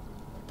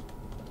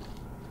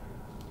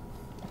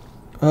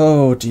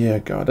 Oh dear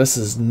God, this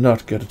is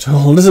not good at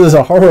all. This is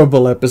a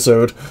horrible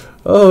episode.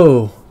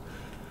 Oh.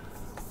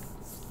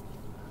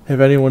 If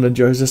anyone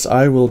enjoys this,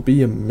 I will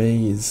be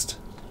amazed.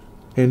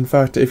 In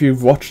fact, if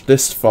you've watched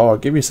this far,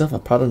 give yourself a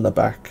pat on the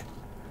back.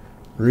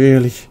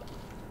 Really?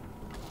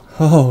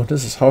 Oh,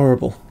 this is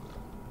horrible.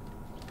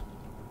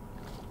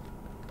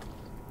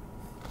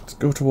 Let's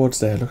go towards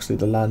there. Looks like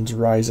the land's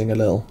rising a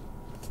little.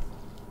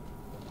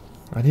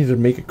 I need to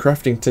make a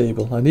crafting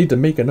table. I need to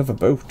make another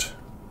boat.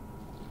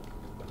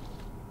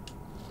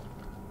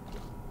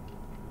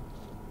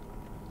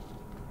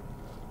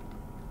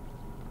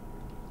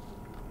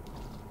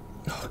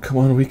 Oh, come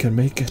on, we can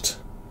make it.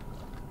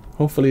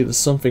 Hopefully there's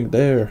something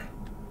there.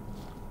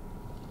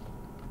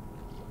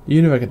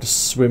 Even if I could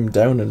just swim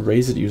down and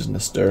raise it using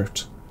this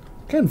dirt.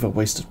 Kind of a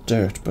waste of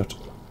dirt, but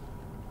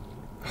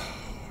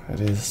it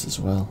is as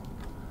well.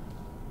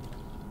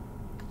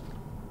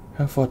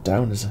 How far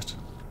down is it?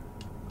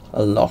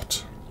 a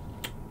lot.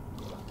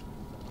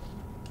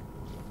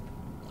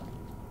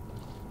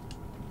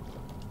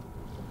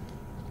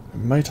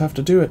 Might have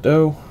to do it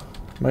though.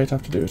 Might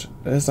have to do it.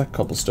 There's that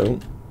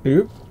cobblestone.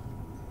 Oop.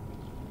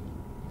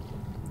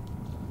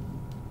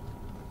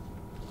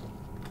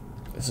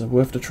 This is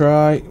worth a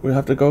try. We'll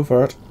have to go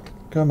for it.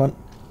 Come on.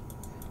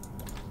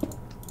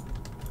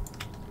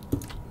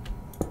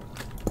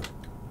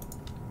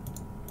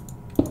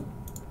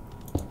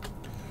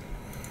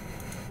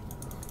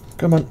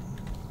 Come on.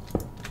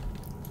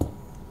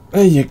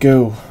 There you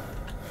go.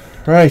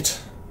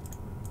 Right.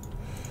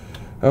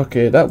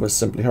 Okay, that was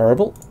simply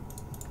horrible.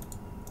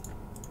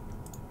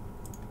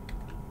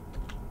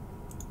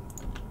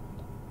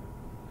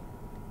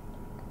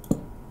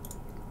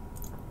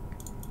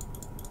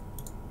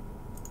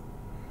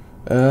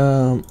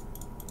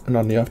 And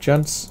on the off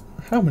chance,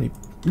 how many?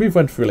 We've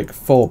went through like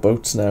 4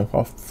 boats now,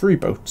 or 3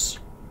 boats.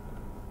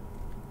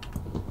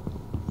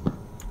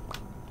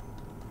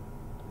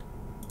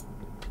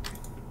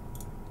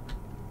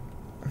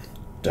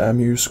 Damn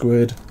you,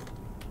 squid.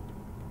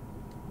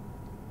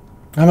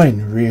 I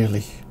mean,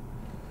 really.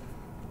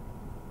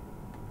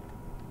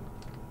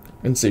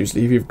 And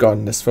seriously, if you've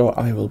gotten this far,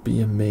 I will be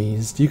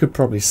amazed. You could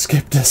probably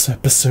skip this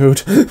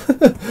episode.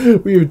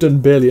 We've done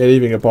barely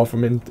anything apart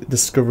from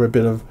discover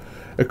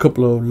a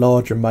couple of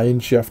larger mine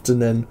shafts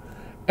and then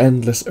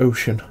endless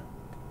ocean.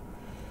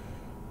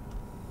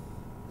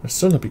 The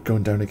sun will be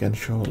going down again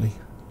shortly.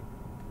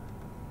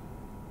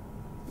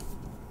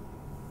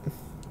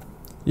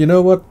 You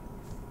know what?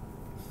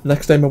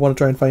 Next time I want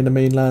to try and find a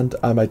mainland,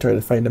 I might try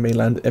to find a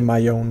mainland in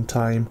my own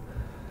time.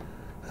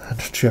 I'm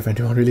not sure if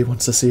anyone really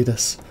wants to see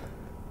this.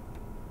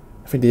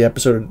 I think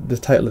the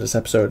title of this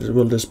episode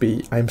will just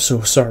be, I'm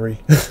so sorry.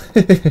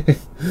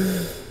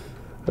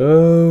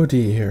 Oh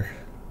dear.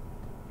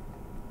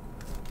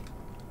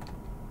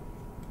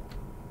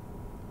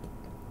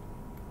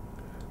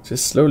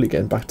 Just slowly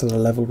getting back to the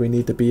level we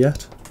need to be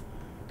at.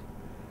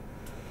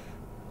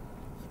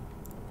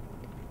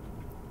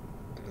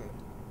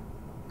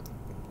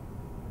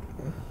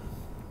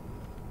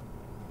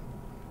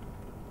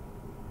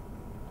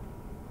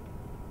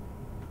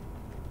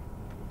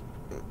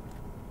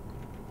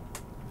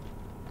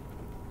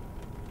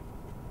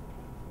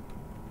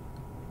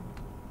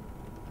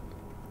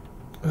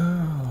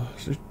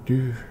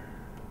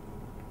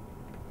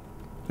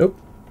 Oh,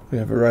 we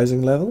have a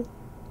rising level.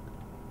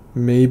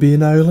 Maybe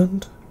an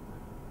island.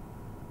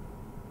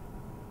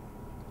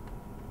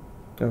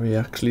 Are we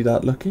actually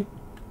that lucky?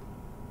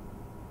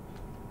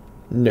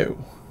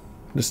 No.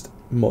 Just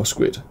more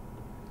squid.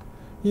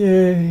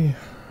 Yay.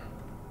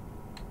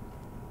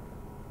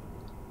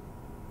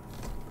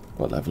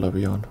 What level are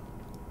we on?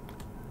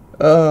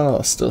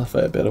 Oh, still a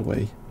fair bit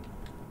away.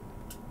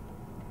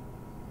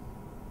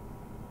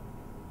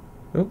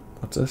 Oh,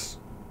 what's this?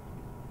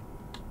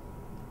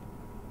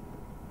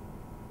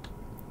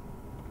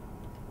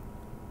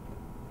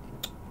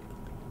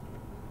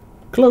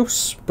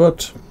 Close,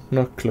 but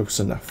not close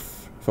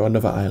enough for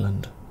another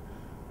island.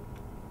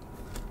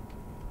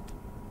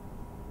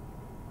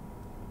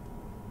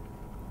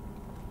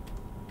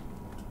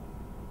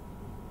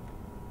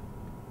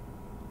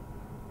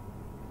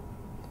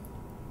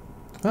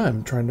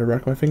 I'm trying to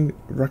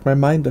rack my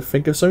mind to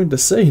think of something to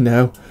say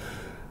now.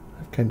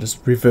 I've kind of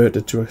just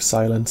reverted to a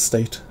silent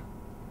state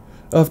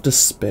of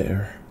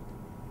despair.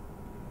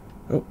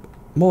 Oh,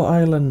 more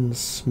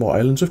islands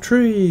of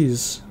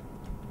trees.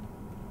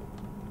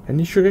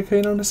 Any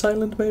sugarcane on this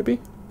island, maybe?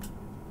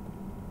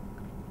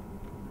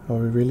 Are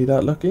we really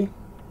that lucky?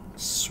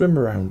 Swim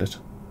around it.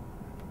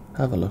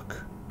 Have a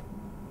look.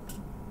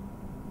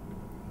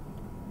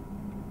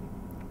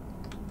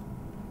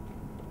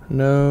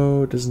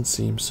 No, it doesn't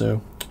seem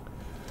so.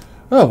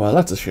 Oh well,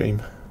 that's a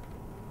shame.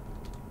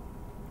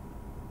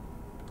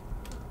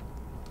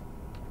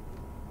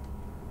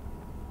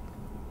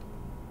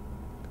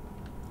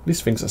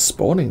 These things are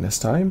spawning this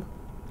time.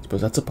 I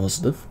suppose that's a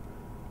positive.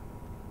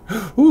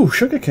 Ooh,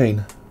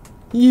 sugarcane!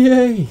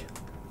 Yay!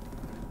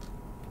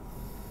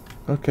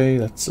 Okay,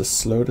 let's just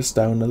slow this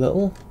down a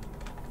little.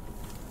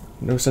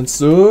 No sense.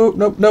 Oh,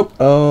 nope, nope.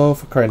 Oh,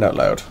 for crying out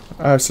loud.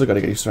 I've still got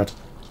to get used to that.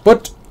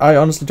 But I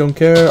honestly don't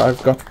care.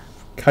 I've got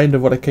kind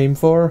of what I came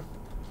for.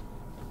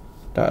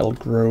 That'll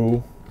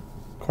grow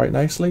quite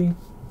nicely.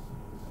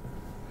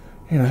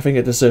 And I think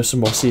it deserves some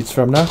more seeds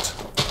from that.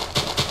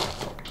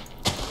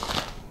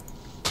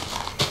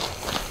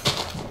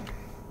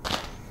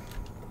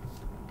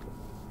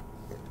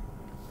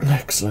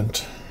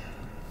 Excellent.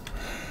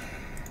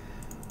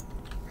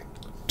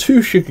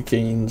 2 sugar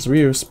canes. We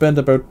have spent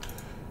about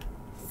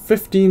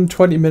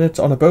 15-20 minutes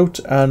on a boat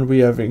and we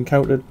have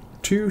encountered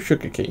 2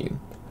 sugar cane.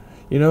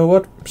 You know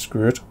what?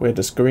 Screw it. We're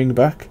just going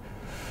back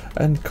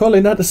and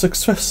calling that a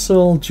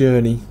successful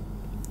journey.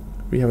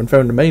 We haven't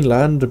found the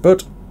mainland,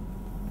 but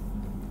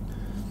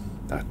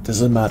that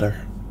doesn't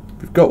matter.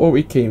 We've got what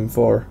we came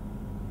for.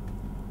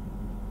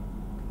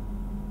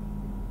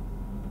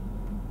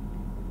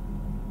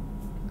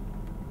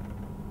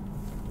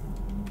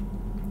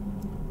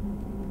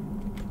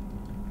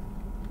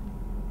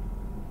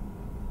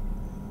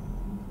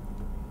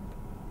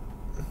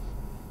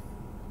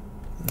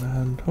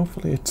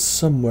 hopefully it's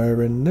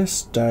somewhere in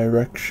this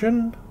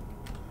direction.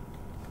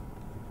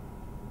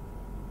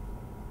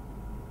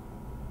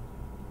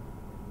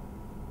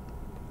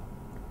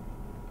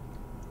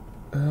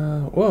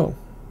 Whoa.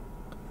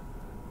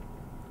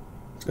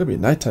 It's gonna be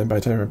nighttime by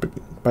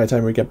the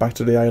time we get back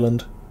to the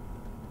island.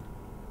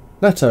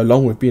 That's how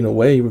long we've been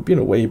away. We've been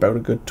away about a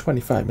good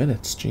 25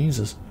 minutes.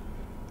 Jesus.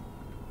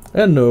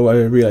 And no,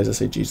 I realise I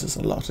say Jesus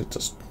a lot. It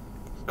just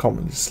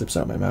commonly slips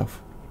out of my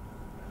mouth.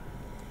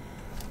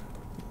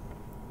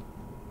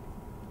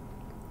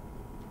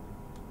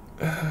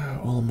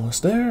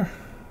 Almost there.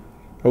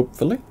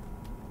 Hopefully.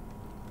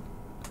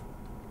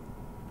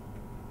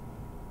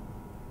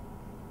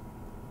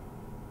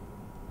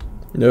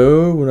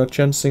 No, we're not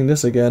chancing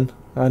this again.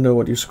 I know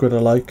what you squid are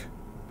like.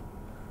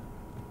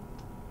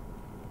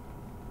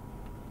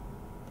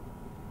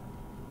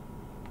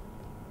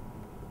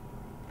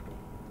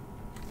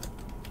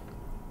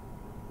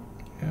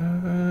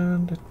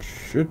 And it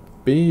should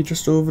be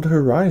just over the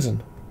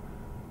horizon.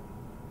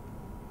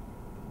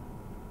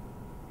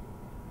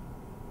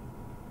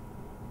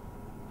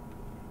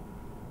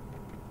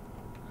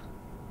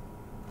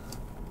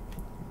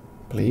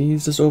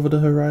 Please, just over the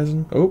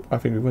horizon. Oh, I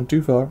think we went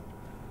too far.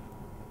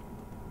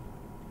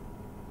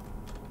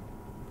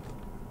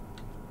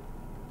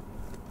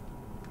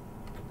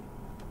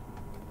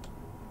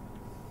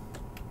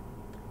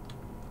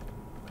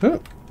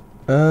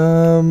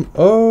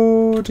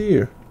 Oh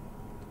dear.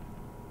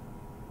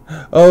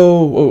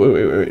 Oh,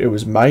 it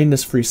was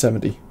minus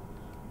 370.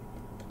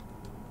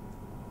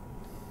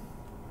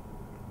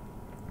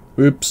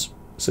 Oops,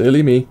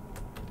 silly me.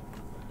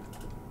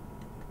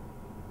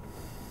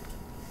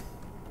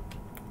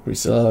 We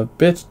still have a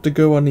bit to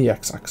go on the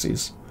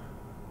x-axis.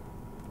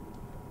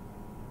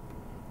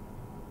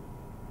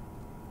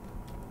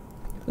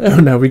 Oh,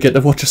 now we get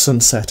to watch a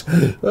sunset.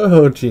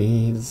 Oh,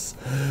 jeez.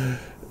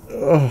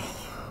 Oh.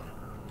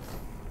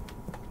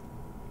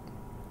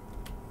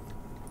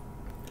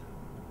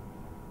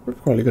 We're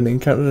probably going to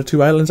encounter the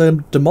two islands I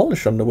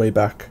demolished on the way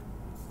back.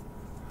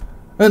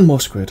 And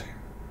more squid.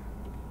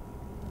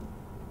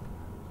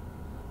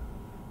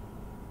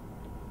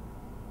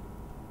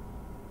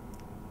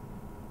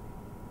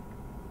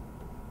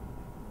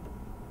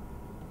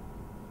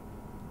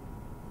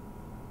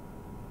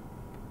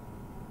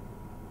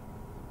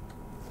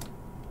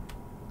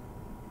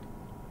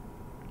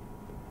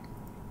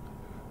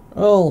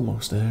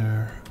 Almost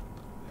there.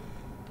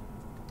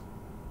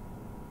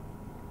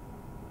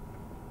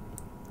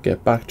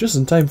 Get back just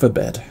in time for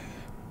bed.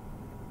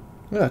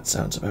 That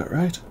sounds about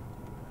right.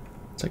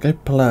 It's like I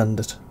planned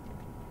it.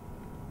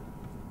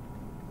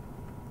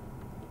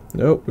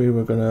 Nope, we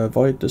were going to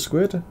avoid the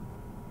squid.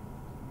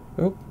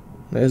 Oh,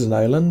 there's an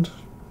island,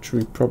 which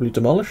we probably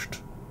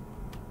demolished.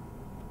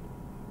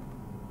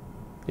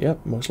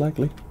 Yep, most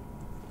likely.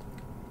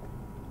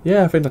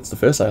 Yeah, I think that's the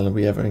first island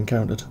we ever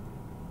encountered.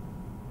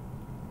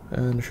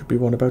 And there should be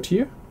one about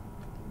here.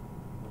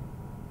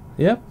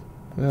 Yep,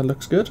 that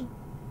looks good.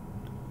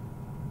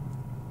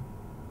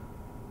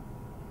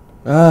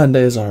 Ah, and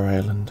there's our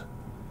island.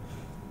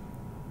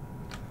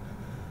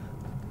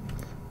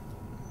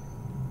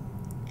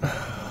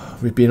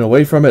 We've been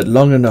away from it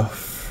long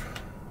enough.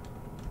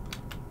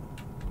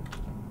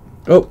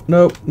 Oh,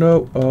 no,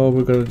 no. Oh,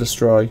 we're going to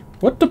destroy.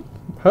 What the?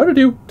 How did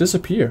you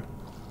disappear?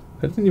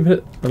 I didn't even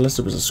hit. Unless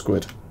it was a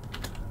squid.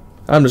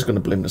 I'm just going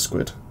to blame the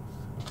squid.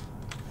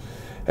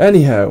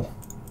 Anyhow.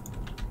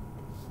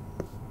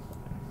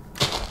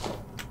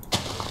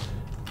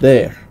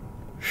 There.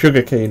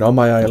 Sugarcane on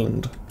my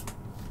island.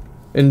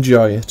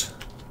 Enjoy it.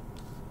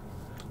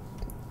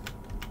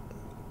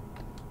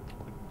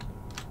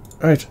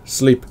 Right,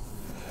 sleep.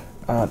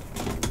 And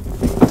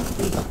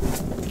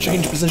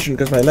change position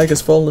because my leg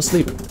has fallen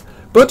asleep.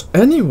 But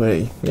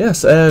anyway,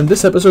 yes,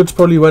 this episode's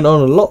probably went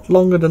on a lot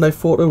longer than I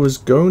thought it was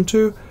going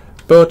to,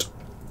 but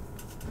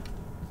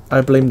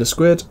I blame the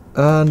squid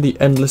and the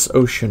endless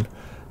ocean.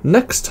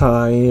 Next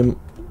time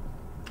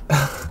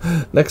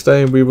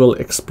we will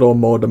explore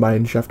more the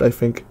mineshaft, I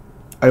think.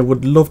 I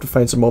would love to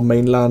find some more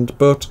mainland,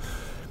 but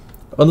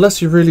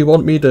unless you really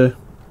want me to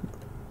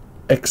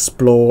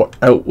explore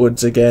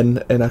outwards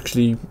again and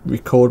actually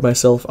record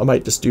myself, I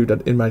might just do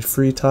that in my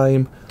free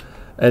time.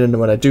 And then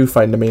when I do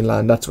find the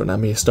mainland, that's when I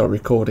may start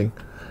recording.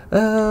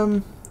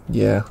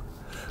 Yeah.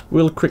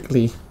 We'll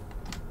quickly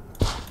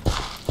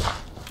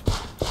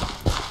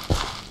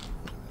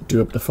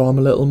do up the farm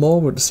a little more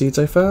with the seeds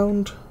I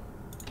found.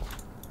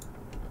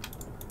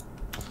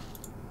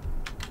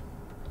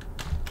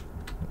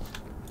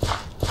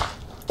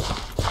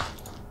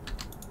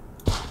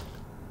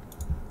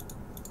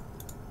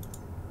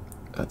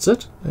 That's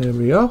it. There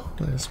we are.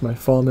 There's my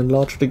farm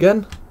enlarged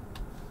again.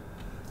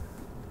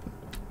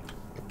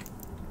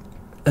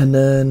 And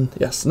then,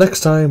 yes, next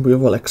time we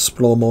will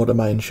explore more the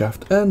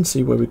mineshaft and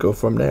see where we go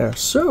from there.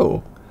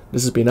 So,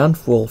 this has been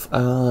Antwolf,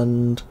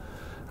 and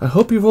I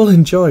hope you've all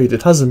enjoyed.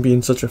 It hasn't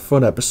been such a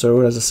fun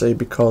episode, as I say,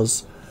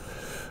 because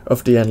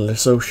of the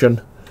endless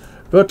ocean.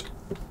 But,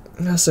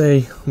 I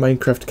say,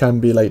 Minecraft can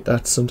be like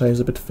that, sometimes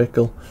a bit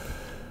fickle.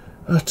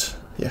 But,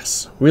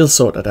 Yes, we'll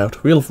sort it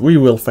out. We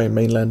will find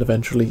mainland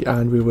eventually,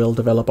 and we will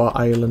develop our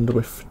island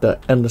with the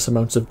endless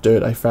amounts of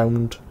dirt I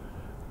found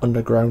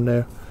underground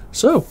there.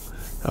 So,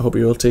 I hope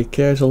you all take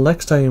care till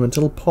next time,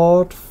 until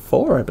part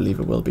 4 I believe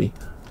it will be.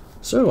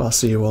 So, I'll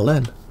see you all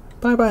then.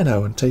 Bye bye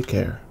now and take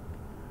care.